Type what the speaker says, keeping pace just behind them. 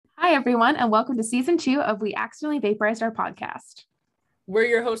Hi, everyone, and welcome to season 2 of We Accidentally Vaporized Our Podcast. We're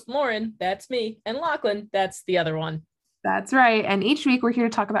your host, Lauren, that's me, and Lachlan, that's the other one. That's right, and each week we're here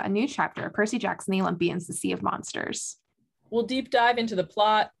to talk about a new chapter of Percy Jackson the Olympians, The Sea of Monsters. We'll deep dive into the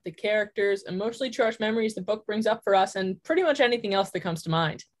plot, the characters, emotionally charged memories the book brings up for us, and pretty much anything else that comes to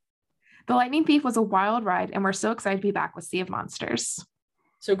mind. The Lightning Thief was a wild ride, and we're so excited to be back with Sea of Monsters.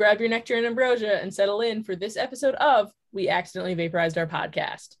 So grab your nectar and ambrosia and settle in for this episode of We Accidentally Vaporized Our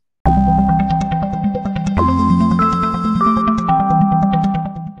Podcast.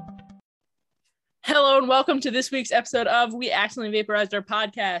 Hello and welcome to this week's episode of We Accidentally Vaporized Our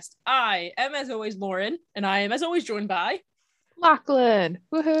Podcast. I am, as always, Lauren, and I am, as always, joined by... Lachlan.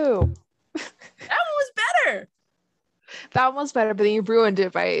 Woohoo. That one was better. That one was better, but then you ruined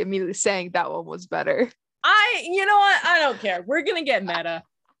it by immediately saying that one was better. You know what? I don't care. We're going to get meta.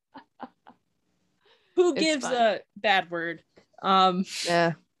 Who gives a bad word?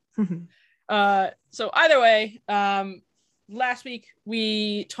 Yeah. So either way, last week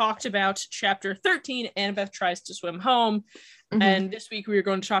we talked about chapter 13, Annabeth Tries to Swim Home. Mm-hmm. And this week we are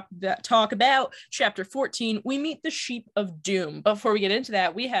going to talk about chapter 14, We Meet the Sheep of Doom. Before we get into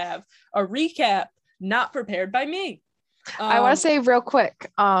that, we have a recap not prepared by me. I want to say real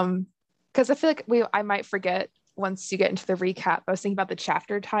quick, because I feel like I might forget once you get into the recap. I was thinking about the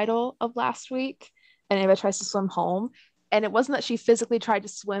chapter title of last week, and Annabeth Tries to Swim Home. And it wasn't that she physically tried to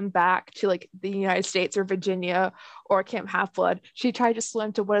swim back to like the United States or Virginia or Camp Half-Blood. She tried to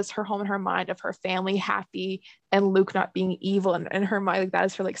swim to what is her home in her mind of her family happy and Luke not being evil. And in her mind, like, that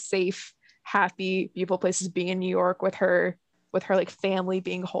is her like safe, happy, beautiful places being in New York with her like family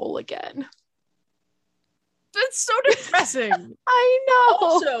being whole again. That's so depressing. I know.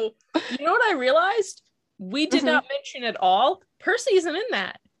 Also, you know what I realized? We did not mention at all. Percy isn't in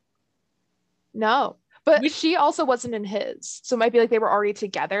that. No. But she also wasn't in his. So it might be like they were already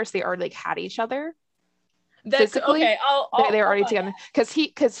together. So they already like had each other. That's physically. Okay. They were already together.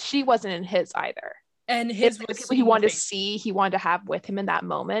 Because she wasn't in his either. And his was people he wanted to see, he wanted to have with him in that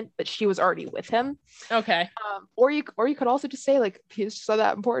moment, but she was already with him. Okay. Or you could also just say like he's so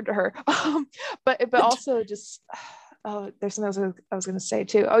that important to her. But also just there's something I was gonna say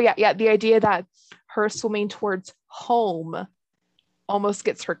too. Oh yeah. The idea that her swimming towards home almost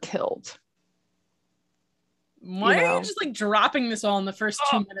gets her killed. Why are you just like dropping this all in the first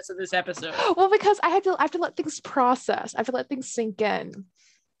 2 minutes of this episode? Well, because I have to let things process. I have to let things sink in.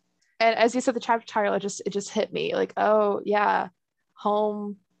 And as you said, the chapter title, it just hit me like, oh yeah,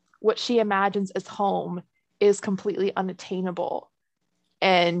 home, what she imagines as home is completely unattainable,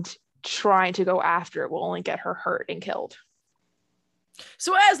 and trying to go after it will only get her hurt and killed.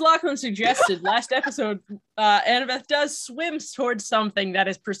 So as Lachlan suggested last episode, Annabeth does swim towards something that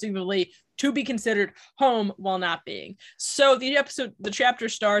is presumably to be considered home while not being. So the chapter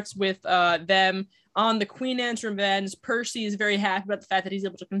starts with them on the Queen Anne's Revenge. Percy is very happy about the fact that he's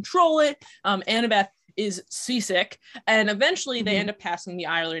able to control it. Annabeth is seasick, and eventually they end up passing the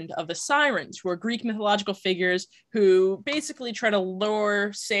island of the Sirens, who are Greek mythological figures who basically try to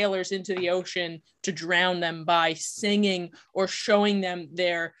lure sailors into the ocean to drown them by singing or showing them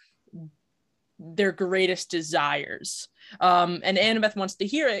their greatest desires. And Annabeth wants to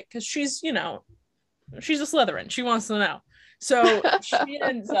hear it because she's a Slytherin. She wants to know. So she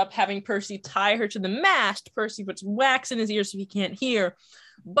ends up having Percy tie her to the mast. Percy puts wax in his ears so he can't hear.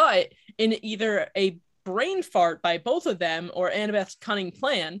 But in either a brain fart by both of them or Annabeth's cunning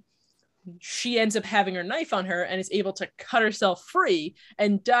plan, she ends up having her knife on her and is able to cut herself free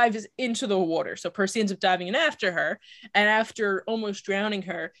and dives into the water. So Percy ends up diving in after her, and after almost drowning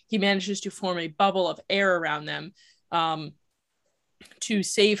her, he manages to form a bubble of air around them to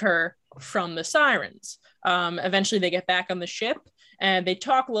save her from the Sirens. Eventually they get back on the ship and they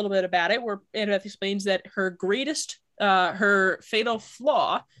talk a little bit about it, where Annabeth explains that her fatal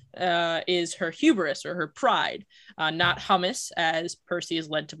flaw is her hubris or her pride, not hummus, as Percy is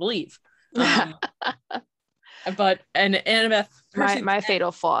led to believe. But Annabeth, my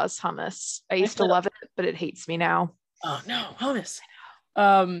fatal flaw is hummus. I used to love it, but it hates me now. Oh no, hummus.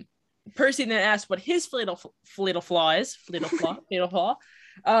 Percy then asks what his fatal flaw is. Fatal flaw.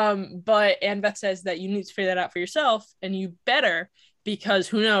 But Annabeth says that you need to figure that out for yourself, and you better, because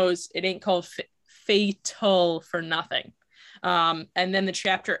who knows, it ain't called fatal for nothing. And then the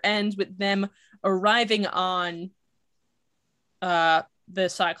chapter ends with them arriving on the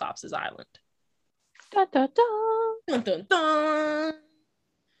Cyclops' island. Dun, dun, dun. Dun, dun, dun.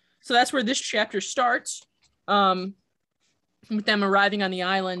 So that's where this chapter starts, with them arriving on the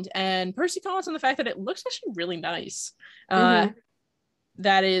island, and Percy comments on the fact that it looks actually really nice.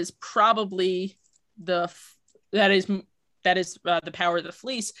 That is probably that is the power of the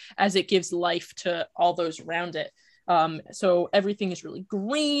fleece, as it gives life to all those around it. So everything is really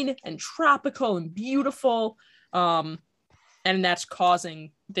green and tropical and beautiful. And that's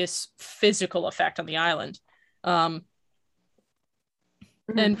causing this physical effect on the island. And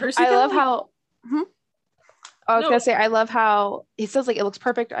Percy, I love how I was gonna say, I love how he says like it looks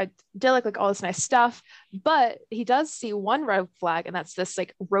perfect, idyllic, like all this nice stuff, but he does see one red flag, and that's this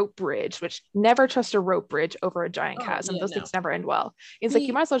like rope bridge, which never trust a rope bridge over a giant chasm. Those things never end well. It's like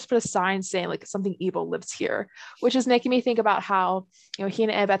you might as well just put a sign saying like something evil lives here, which is making me think about how, you know, he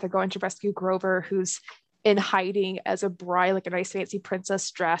and Annabeth are going to rescue Grover, who's in hiding as a bride, like a nice fancy princess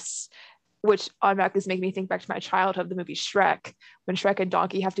dress, which automatically is making me think back to my childhood, the movie Shrek, when Shrek and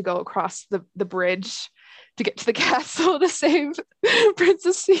Donkey have to go across the bridge to get to the castle to save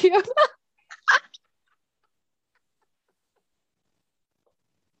Princess Sia.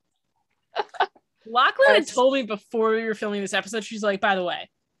 Lachlan had told me before we were filming this episode, she's like, by the way,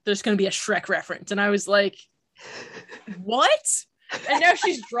 there's going to be a Shrek reference. And I was like, what? And now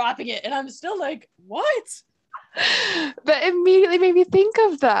she's dropping it. And I'm still like, what? That immediately made me think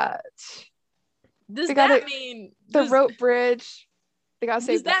of that. Does that mean the rope bridge? They gotta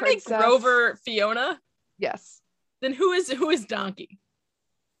save does that make Grover Fiona? Yes. Then who is Donkey?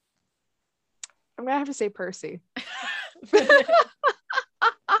 I'm gonna have to say Percy. Donkey.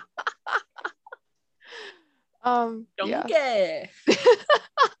 Yeah.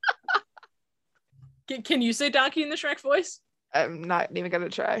 Can you say Donkey in the Shrek voice? I'm not even gonna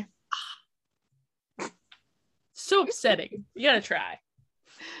try. So upsetting. You gotta try.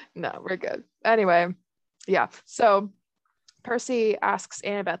 No, we're good. Anyway, yeah. So Percy asks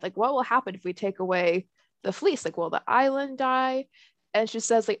Annabeth, like, what will happen if we take away the fleece? Like, will the island die? And she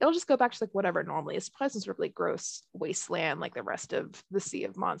says, like, it'll just go back to like whatever it normally is. Probably some sort of like gross wasteland, like the rest of the Sea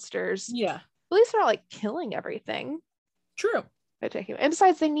of Monsters. Yeah. At least they're not like killing everything. True. By taking it. And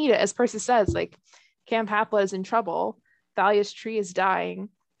besides, they need it. As Percy says, like, Camp Half-Blood is in trouble. Thalia's tree is dying.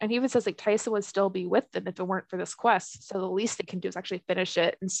 And he even says like Tyson would still be with them if it weren't for this quest. So the least they can do is actually finish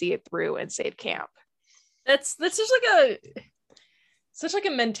it and see it through and save camp. That's just like a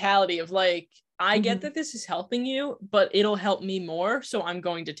mentality of like, I get that this is helping you, but it'll help me more, so I'm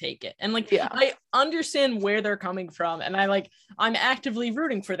going to take it. And like, I understand where they're coming from, and I'm actively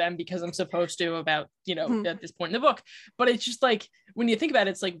rooting for them because I'm supposed to about, you know, at this point in the book. But it's just like, when you think about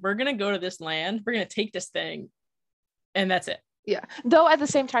it, it's like, we're gonna go to this land, we're gonna take this thing, and that's it. Yeah. Though at the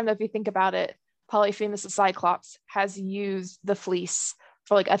same time, though, if you think about it, Polyphemus the Cyclops has used the fleece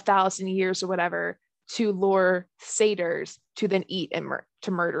for like 1,000 years or whatever to lure satyrs to then eat and to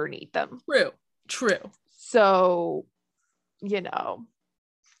murder and eat them. True. So, you know,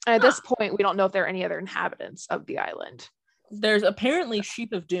 at this point, we don't know if there are any other inhabitants of the island. There's apparently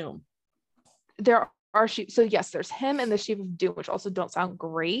Sheep of Doom. There are sheep. So yes, there's him and the Sheep of Doom, which also don't sound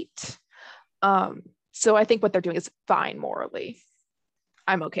great. So I think what they're doing is fine morally.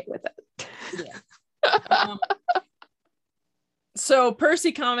 I'm okay with it. Yeah. So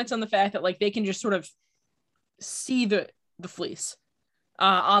Percy comments on the fact that like they can just sort of see the fleece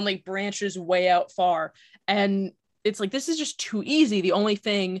on like branches way out far, and it's like, this is just too easy. The only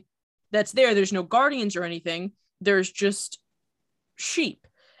thing that's there's no guardians or anything. There's just sheep,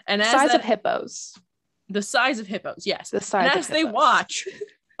 and as size of hippos. The size of hippos, yes. The size. And of as hippos. they watch,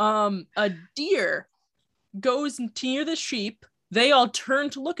 a deer goes near the sheep. They all turn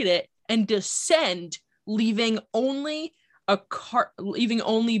to look at it and descend, leaving only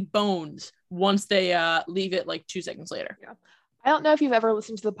bones once they leave it like 2 seconds later. Yeah. I don't know if you've ever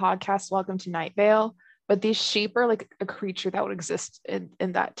listened to the podcast Welcome to Night Vale, but these sheep are like a creature that would exist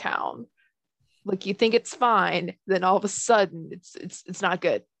in that town. Like, you think it's fine, then all of a sudden it's not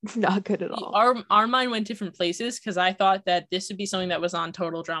good. It's not good at all. Our mind went different places because I thought that this would be something that was on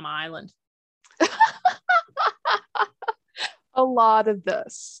Total Drama Island. A lot.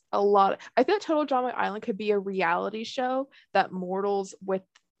 I think Total Drama Island could be a reality show that mortals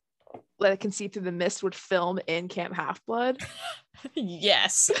that can see through the mist would film in Camp Half-Blood.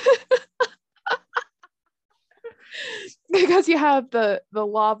 Yes. Because you have the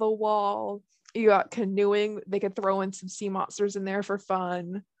lava wall, you got canoeing, they could throw in some sea monsters in there for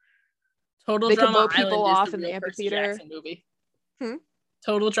fun. They could blow people off in the amphitheater. Movie.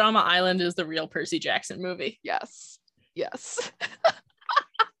 Total Drama Island is the real Percy Jackson movie. Yes.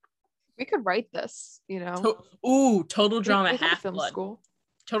 We could write this, you know. Total Drama Half-Blood. School.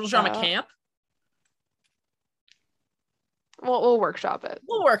 Total Drama Camp. We'll workshop it.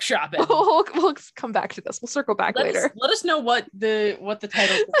 We'll come back to this. We'll circle back later. Let us know what the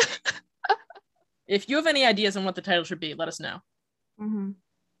title is. If you have any ideas on what the title should be, let us know. Mm-hmm.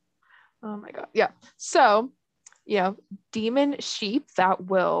 Oh my god. Yeah. So demon sheep that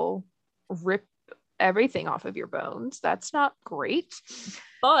will rip everything off of your bones. That's not great.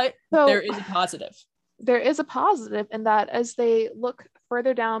 But So, there is a positive. There is a positive in that as they look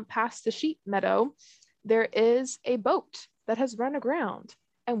further down past the sheep meadow, there is a boat that has run aground.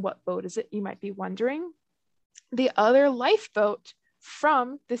 And what boat is it, you might be wondering? The other lifeboat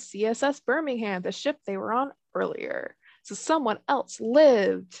from the CSS Birmingham, the ship they were on earlier. So someone else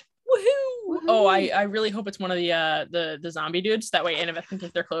lived. Woohoo! Woohoo! Oh, I really hope it's one of the zombie dudes. That way Annabeth can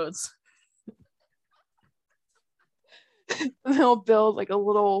take their clothes. They'll build like a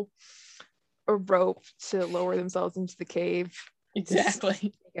rope to lower themselves into the cave. Exactly.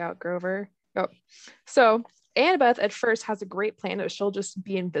 Take out Grover. Oh. So Annabeth at first has a great plan that she'll just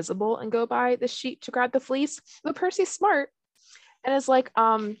be invisible and go by the sheep to grab the fleece. But Percy's smart and is like,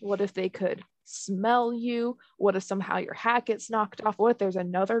 what if they could smell you? What if somehow your hat gets knocked off? What if there's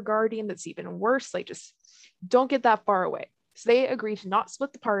another guardian that's even worse? Like, just don't get that far away. So they agree to not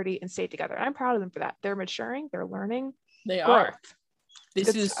split the party and stay together. And I'm proud of them for that. They're maturing, they're learning. They growth. are.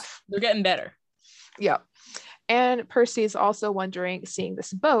 They're getting better. Yeah. And Percy is also wondering, seeing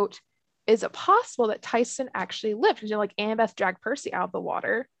this boat, is it possible that Tyson actually lived? Because like Annabeth dragged Percy out of the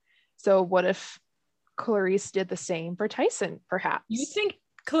water. So what if Clarisse did the same for Tyson, perhaps? You think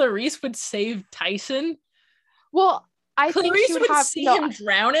Clarisse would save Tyson? Well, I think Clarisse she would have see him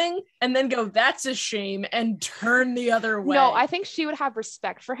drowning and then go, "That's a shame," and turn the other way. No, I think she would have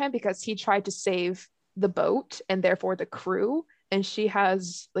respect for him because he tried to save the boat and therefore the crew, and she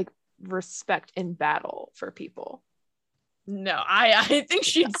has like respect in battle for people. No, I think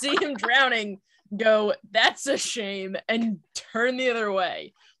she'd see him drowning, go, "That's a shame," and turn the other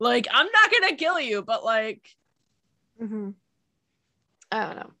way. Like, I'm not gonna kill you, but like, I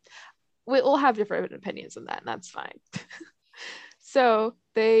don't know. We'll have different opinions on that, and that's fine. So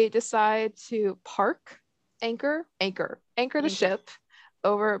they decide to anchor the ship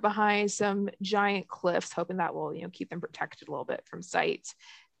over behind some giant cliffs, hoping that will, keep them protected a little bit from sight,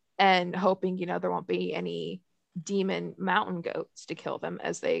 and hoping, there won't be any demon mountain goats to kill them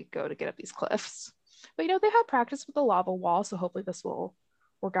as they go to get up these cliffs. But, they have practice with the lava wall, so hopefully this will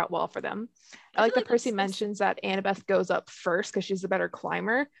work out well for them. I like that Percy mentions that Annabeth goes up first because she's the better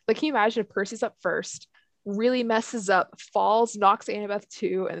climber. Like, can you imagine if Percy's up first, really messes up, falls, knocks Annabeth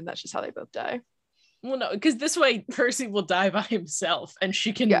too, and then that's just how they both die. Well, no, because this way Percy will die by himself and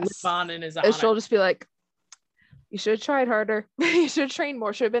she can live on in his honor. And she'll just be like, "You should have tried harder. You should have trained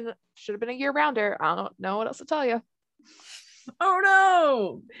more. Should have been a year rounder. I don't know what else to tell you." Oh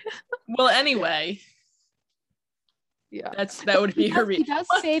no. Well, anyway. Yeah, that would be her He does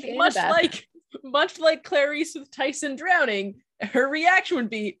save Annabeth. Much like Clarisse with Tyson drowning, her reaction would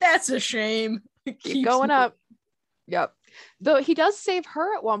be, "That's a shame." Keep going up. Yep. Though he does save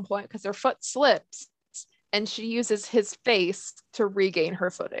her at one point because her foot slips and she uses his face to regain her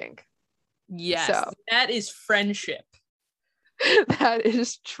footing. Yes, so, that is friendship. That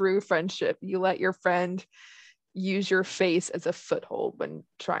is true friendship. You let your friend use your face as a foothold when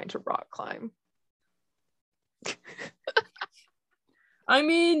trying to rock climb. I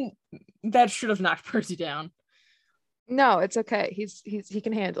mean, that should have knocked Percy down. No, it's okay. He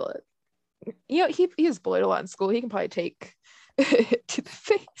can handle it. He was bullied a lot in school. He can probably take it to the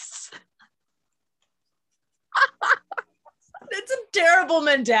face. It's a terrible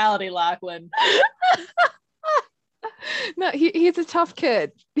mentality, Lachlan. No, he's a tough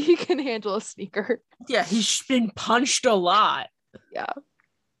kid. He can handle a sneaker. Yeah, he's been punched a lot. Yeah.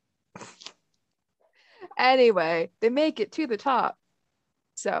 Anyway, they make it to the top.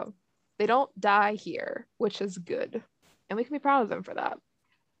 So they don't die here, which is good. And we can be proud of them for that.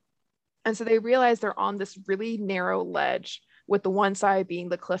 And so they realize they're on this really narrow ledge, with the one side being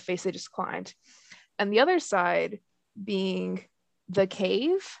the cliff face they just climbed, and the other side being the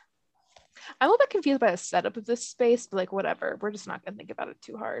cave. I'm a little bit confused by the setup of this space, but like, whatever. We're just not going to think about it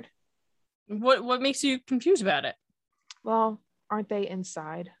too hard. What makes you confused about it? Well, aren't they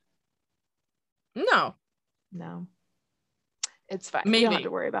inside? No. It's fine. Maybe. We don't have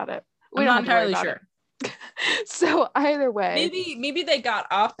to worry about it. I'm not entirely sure. So either way, maybe they got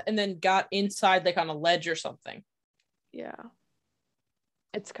up and then got inside, like on a ledge or something. Yeah,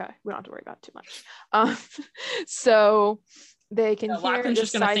 it's okay. We don't have to worry about it too much. So they can hear. Lachlan's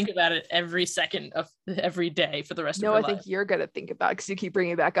just gonna think about it every second of every day for the rest of her life. No, I think you're gonna think about it because you keep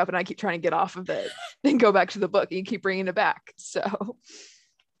bringing it back up, and I keep trying to get off of it and go back to the book, and you keep bringing it back. So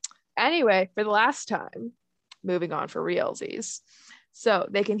anyway, for the last time, moving on for realsies. So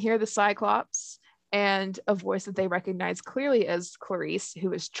they can hear the Cyclops and a voice that they recognize clearly as Clarisse,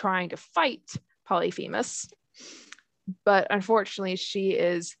 who is trying to fight Polyphemus. But unfortunately, she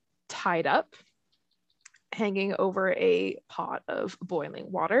is tied up. hanging over a pot of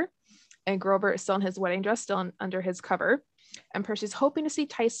boiling water. And Grover is still in his wedding dress, still under his cover. And Percy's hoping to see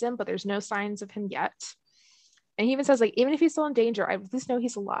Tyson, but there's no signs of him yet. And he even says, like, even if he's still in danger, I at least know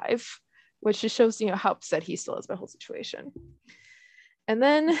he's alive, which just shows, how upset he still is about the whole situation. And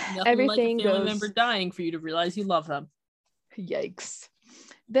then Nothing everything like a family goes member dying for you to realize you love them. Yikes.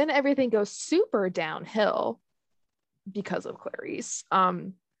 Then everything goes super downhill because of Clarice.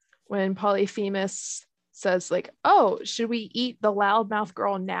 When Polyphemus says, like, oh, should we eat the loudmouth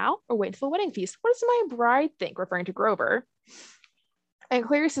girl now or wait until the wedding feast? What does my bride think? Referring to Grover. And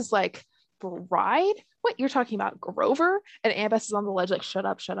Clarice is like, bride? What, you're talking about Grover? And Annabeth is on the ledge like, shut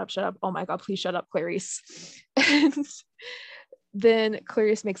up, shut up, shut up. Oh my God, please shut up, Clarice. And then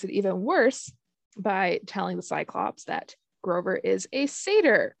Clarice makes it even worse by telling the Cyclops that Grover is a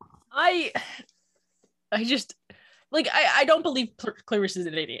satyr. I just, like, I don't believe Clarice is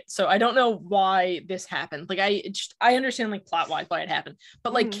an idiot, so I don't know why this happened. Like, I understand, like, plot wise why it happened,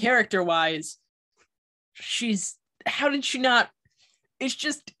 but like character wise, how did she not? It's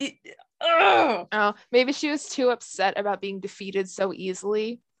just Oh, maybe she was too upset about being defeated so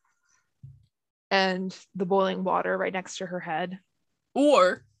easily, and the boiling water right next to her head.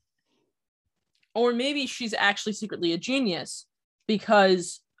 Or maybe she's actually secretly a genius,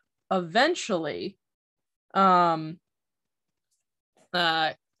 because eventually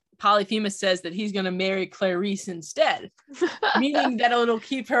Polyphemus says that he's going to marry Clarice instead, meaning that it'll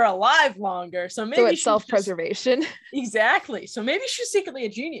keep her alive longer. So maybe it's self-preservation. Exactly. So maybe she's secretly a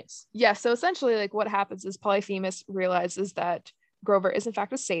genius. Yeah. So essentially, like, what happens is Polyphemus realizes that Grover is in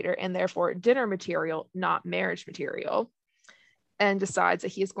fact a satyr and therefore dinner material, not marriage material, and decides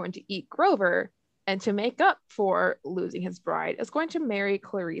that he is going to eat Grover, and to make up for losing his bride is going to marry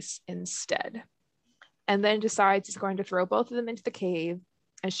Clarice instead. And then decides he's going to throw both of them into the cave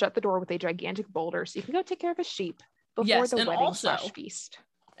and shut the door with a gigantic boulder so you can go take care of his sheep before the wedding / feast.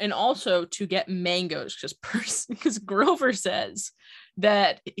 And also to get mangoes, because Grover says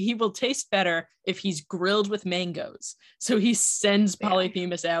that he will taste better if he's grilled with mangoes. So he sends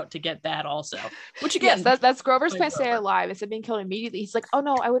Polyphemus out to get that also. Which again, yes, that's Grover's plan to stay alive. Instead of being killed immediately, he's like, oh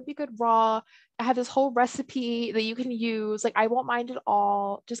no, I would be good raw. I have this whole recipe that you can use. Like, I won't mind at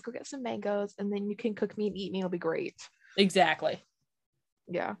all. Just go get some mangoes and then you can cook me and eat me. It'll be great. Exactly.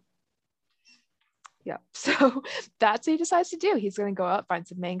 Yeah. So that's what he decides to do. He's going to go out, find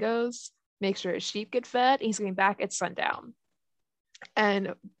some mangoes, make sure his sheep get fed, and he's going back at sundown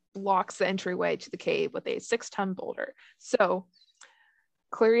and blocks the entryway to the cave with a 6-ton boulder. So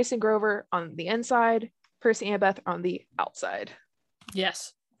Clarice and Grover on the inside, Percy and Annabeth on the outside.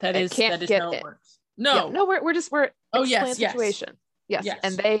 Yes, that is how it works. No, we're yes. Situation. Yes,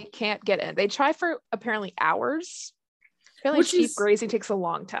 and they can't get in. They try for apparently hours. Apparently, sheep grazing takes a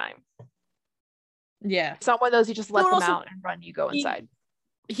long time. Yeah, it's not one of those you just let them out and run. You go inside.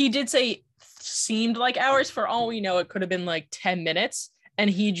 He did say seemed like hours. For all we know, it could have been like 10 minutes, and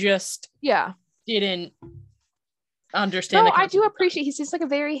he just didn't understand. No, I do appreciate. He seems like a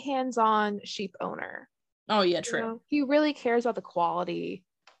very hands-on sheep owner. Oh yeah, true. He really cares about the quality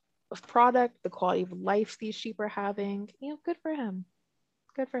of product, the quality of life these sheep are having. Good for him.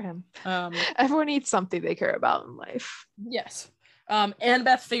 Good for him. Everyone needs something they care about in life. Yes.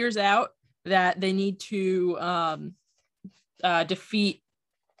 Annabeth figures out that they need to defeat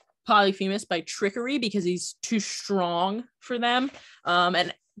Polyphemus by trickery because he's too strong for them.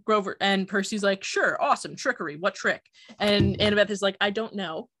 And Grover and Percy's like, sure, awesome, trickery. What trick? And Annabeth is like, I don't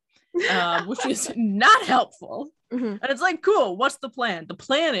know, which is not helpful. Mm-hmm. And it's like, cool, what's the plan? The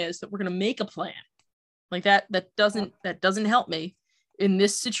plan is that we're gonna make a plan. Like that doesn't help me in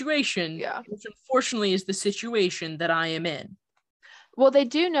this situation, which unfortunately is the situation that I am in. Well, they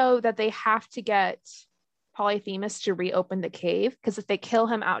do know that they have to get Polyphemus to reopen the cave, because if they kill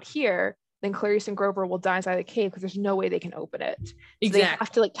him out here, then Clarice and Grover will die inside the cave because there's no way they can open it. So exactly. They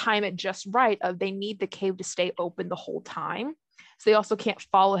have to time it just right. They need the cave to stay open the whole time. So they also can't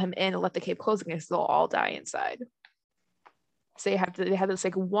follow him in and let the cave close again, because they'll all die inside. So they have this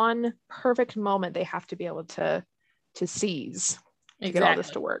one perfect moment they have to be able to seize to get all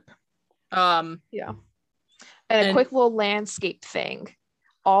this to work. And a quick little landscape thing.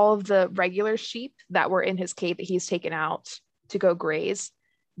 All of the regular sheep that were in his cave that he's taken out to go graze,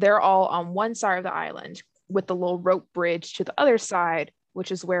 they're all on one side of the island with the little rope bridge to the other side,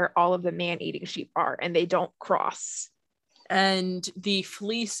 which is where all of the man-eating sheep are, and they don't cross. And the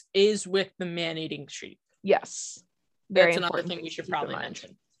fleece is with the man-eating sheep. Yes. That's another thing we should probably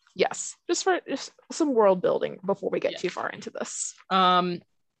mention. Yes. Just for some world building before we get too far into this.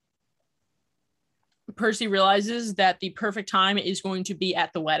 Percy realizes that the perfect time is going to be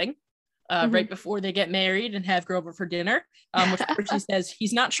at the wedding, right before they get married and have Grover for dinner, which Percy says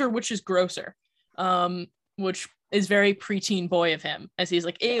he's not sure which is grosser, which is very preteen boy of him, as he's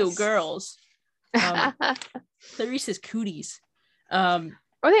like, ew, girls. Clarice's cooties. I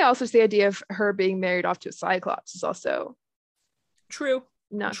think also the idea of her being married off to a Cyclops is also true.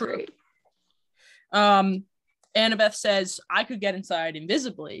 Not great. Annabeth says, I could get inside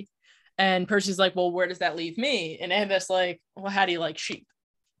invisibly. And Percy's like, well, where does that leave me? And Annabeth's like, well, how do you like sheep?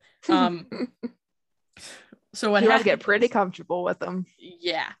 So what you have happens, to get pretty comfortable with them.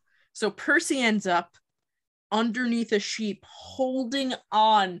 Yeah. So Percy ends up underneath a sheep, holding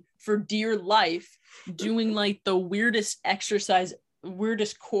on for dear life, doing like the weirdest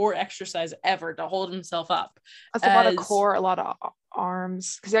core exercise ever to hold himself up. That's a lot of core, a lot of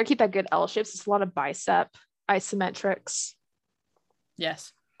arms, because you gotta keep that good L shapes. It's a lot of bicep isometrics.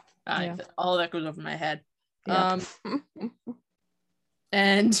 Yes. All of that goes over my head. Yeah.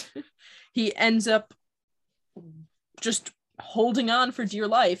 And he ends up just holding on for dear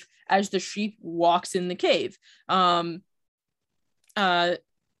life as the sheep walks in the cave.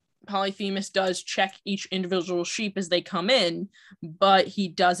 Polyphemus does check each individual sheep as they come in, but he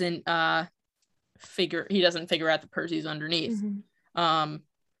doesn't figure out that Percy's underneath. And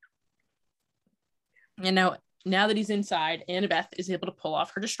now that he's inside, Annabeth is able to pull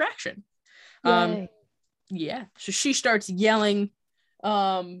off her distraction. Yeah, so she starts yelling,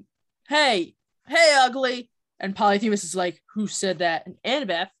 hey ugly, and Polyphemus is like, who said that? And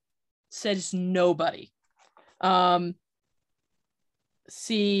Annabeth says nobody.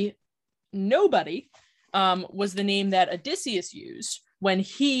 Nobody was the name that Odysseus used when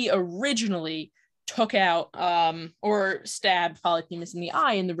he originally took out or stabbed Polyphemus in the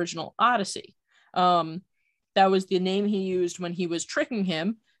eye in the original Odyssey. That was the name he used when he was tricking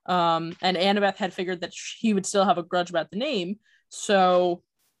him. And Annabeth had figured that he would still have a grudge about the name. So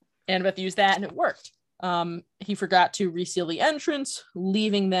Annabeth used that and it worked. He forgot to reseal the entrance,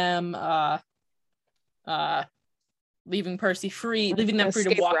 leaving Percy free, leaving them free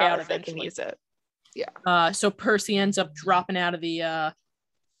to walk out eventually. Use it. Yeah. So Percy ends up dropping out of the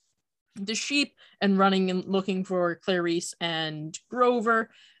sheep and running and looking for Clarice and Grover.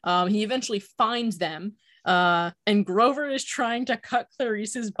 He eventually finds them, and Grover is trying to cut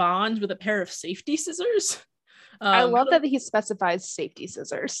Clarice's bonds with a pair of safety scissors. I love that he specifies safety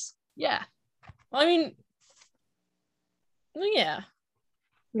scissors. Yeah. Well, I mean, yeah.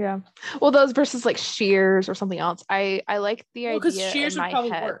 Yeah. Well, those versus like shears or something else. I like the idea. Because shears would probably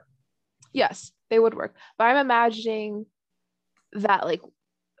work. Yes, they would work. But I'm imagining that like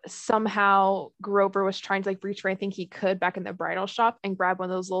somehow Grover was trying to like reach for anything he could back in the bridal shop and grab one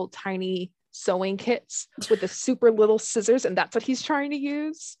of those little tiny sewing kits with the super little scissors, and that's what he's trying to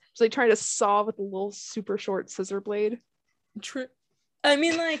use. So like trying to saw with a little super short scissor blade. True. I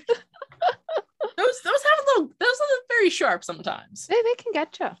mean, like those are very sharp sometimes. They can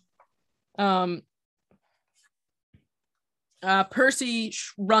get you. Percy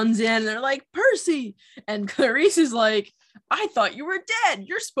runs in and they're like, Percy, and Clarice is like, I thought you were dead.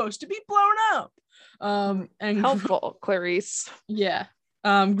 You're supposed to be blown up. And helpful, Clarice. Yeah.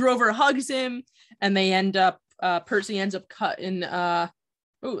 Grover hugs him and they end up Percy ends up cutting I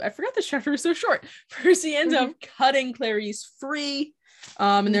forgot this chapter was so short. Percy ends up cutting Clarice free.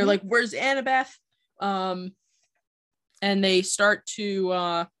 And they're like, where's Annabeth? And they start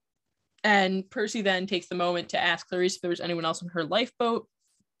to and Percy then takes the moment to ask Clarice if there was anyone else on her lifeboat.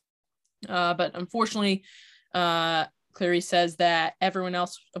 But unfortunately, Clarice says that everyone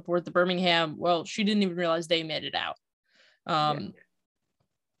else aboard the Birmingham, well, she didn't even realize they made it out.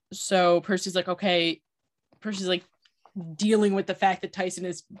 So Percy's like, okay. Percy's like dealing with the fact that Tyson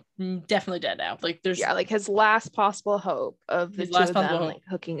is definitely dead now. Like there's like his last possible hope of the two of them like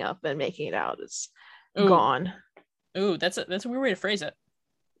hooking up and making it out is gone. Ooh, that's a weird way to phrase it.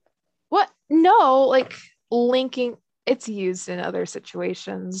 What? No, like linking. It's used in other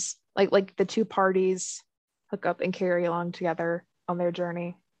situations, like the two parties hook up and carry along together on their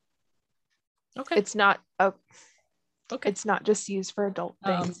journey. Okay. It's not It's not just used for adult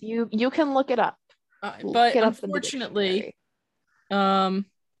things. You can look it up. But unfortunately,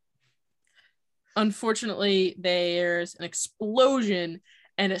 there's an explosion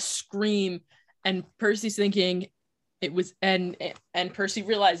and a scream, and Percy's thinking it was, and Percy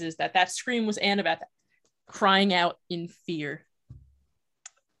realizes that scream was Annabeth crying out in fear.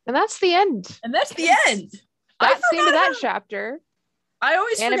 And that's the end. That's the end. That's the end of that chapter. I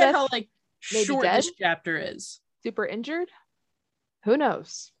always forget how short this chapter is. Super injured? Who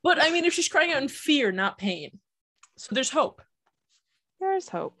knows? But I mean, if she's crying out in fear, not pain. So there's hope. There is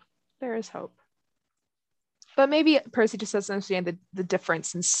hope. But maybe Percy just doesn't understand the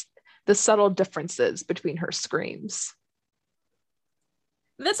difference in the subtle differences between her screams.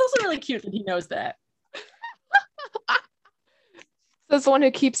 That's also really cute that he knows that. That's the one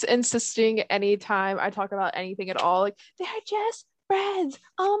who keeps insisting anytime I talk about anything at all, like, they're just friends.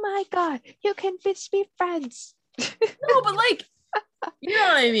 Oh my God, you can just be friends. No, but like, you know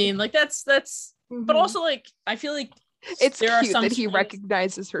what I mean? Like that's, but also like, I feel like it's there cute are some that he screams-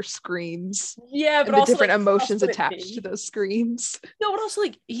 recognizes her screams. Yeah, but And the also different like, emotions how could it attached be? to those screams. No, but also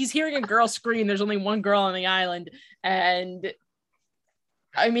like he's hearing a girl scream. There's only one girl on the island, and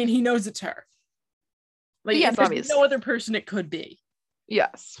I mean he knows it's her. Like Yes, there's obviously. no other person it could be.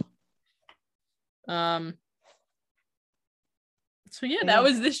 Yes. So yeah, that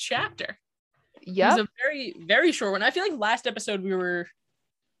was this chapter. It Yep. was a very, very short one. I feel like last episode we were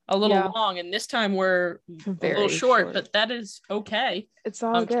a little long, and this time we're a little short, but that is okay. It's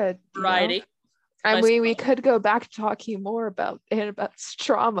all good. Variety. You know? I mean, we could go back to talking more about Annabeth's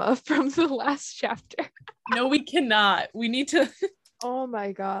trauma from the last chapter. No, we cannot. We need to. Oh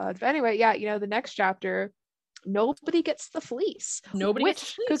my God. But anyway, yeah, you know, the next chapter, nobody gets the fleece. Nobody Which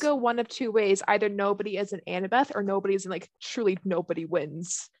gets the could fleece. go one of two ways. Either nobody is an Annabeth or nobody is like truly nobody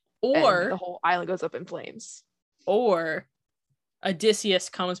wins. And the Or whole island goes up in flames. Odysseus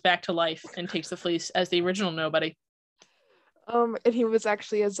comes back to life and takes the fleece as the original nobody. And he was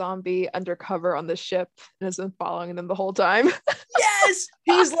actually a zombie undercover on the ship and has been following them the whole time. Yes!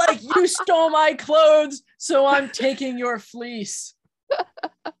 He's like, you stole my clothes, so I'm taking your fleece.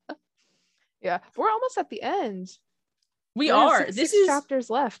 Yeah, we're almost at the end. We There's are. six This is chapters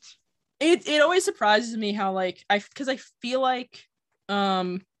left. it always surprises me how like because I feel like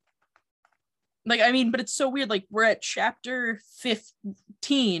I mean, but it's so weird. Like we're at chapter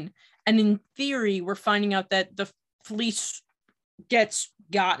 15, and in theory, we're finding out that the fleece gets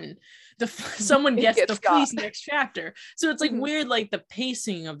gotten. Someone It gets gets the fleece got. next chapter. So it's like Mhm. weird, like the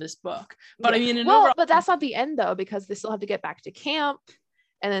pacing of this book. But Yeah. I mean, in well, overall, but that's not the end though, because they still have to get back to camp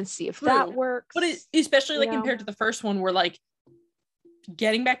and then see if that True. works. but especially like you know? compared to the first one, where like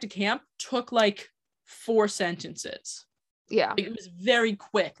getting back to camp took like 4 sentences. Yeah. Like, it was very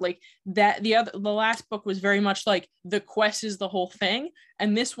quick. Like that the last book was very much like the quest is the whole thing,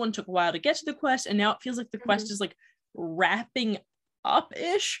 and this one took a while to get to the quest, and now it feels like the quest is like wrapping up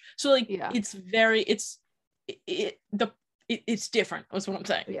ish. So like Yeah. it's very it's different. That's what I'm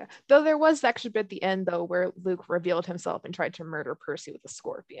saying. Yeah. Though there was actually a bit at the end though where Luke revealed himself and tried to murder Percy with a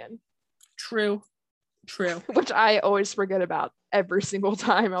scorpion, True. which I always forget about every single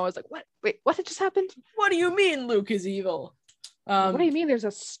time. I was like, what? Wait, what had just happened? What do you mean Luke is evil? What do you mean there's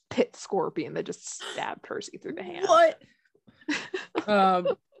a pit scorpion that just stabbed Percy through the hand? What?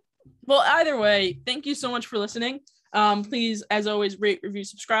 Well, either way, thank you so much for listening. Please, as always, rate, review,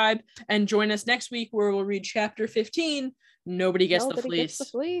 subscribe, and join us next week where we'll read chapter 15. Nobody gets the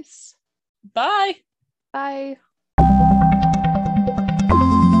fleece. Bye. Bye.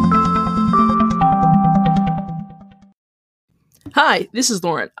 Hi, this is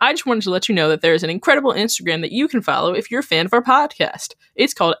Lauren. I just wanted to let you know that there is an incredible Instagram that you can follow if you're a fan of our podcast.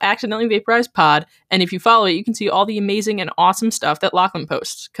 It's called Accidentally Vaporized Pod, and if you follow it, you can see all the amazing and awesome stuff that Lachlan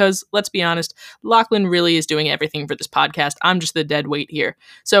posts. Because, let's be honest, Lachlan really is doing everything for this podcast. I'm just the dead weight here.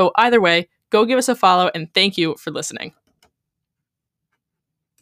 So either way, go give us a follow, and thank you for listening.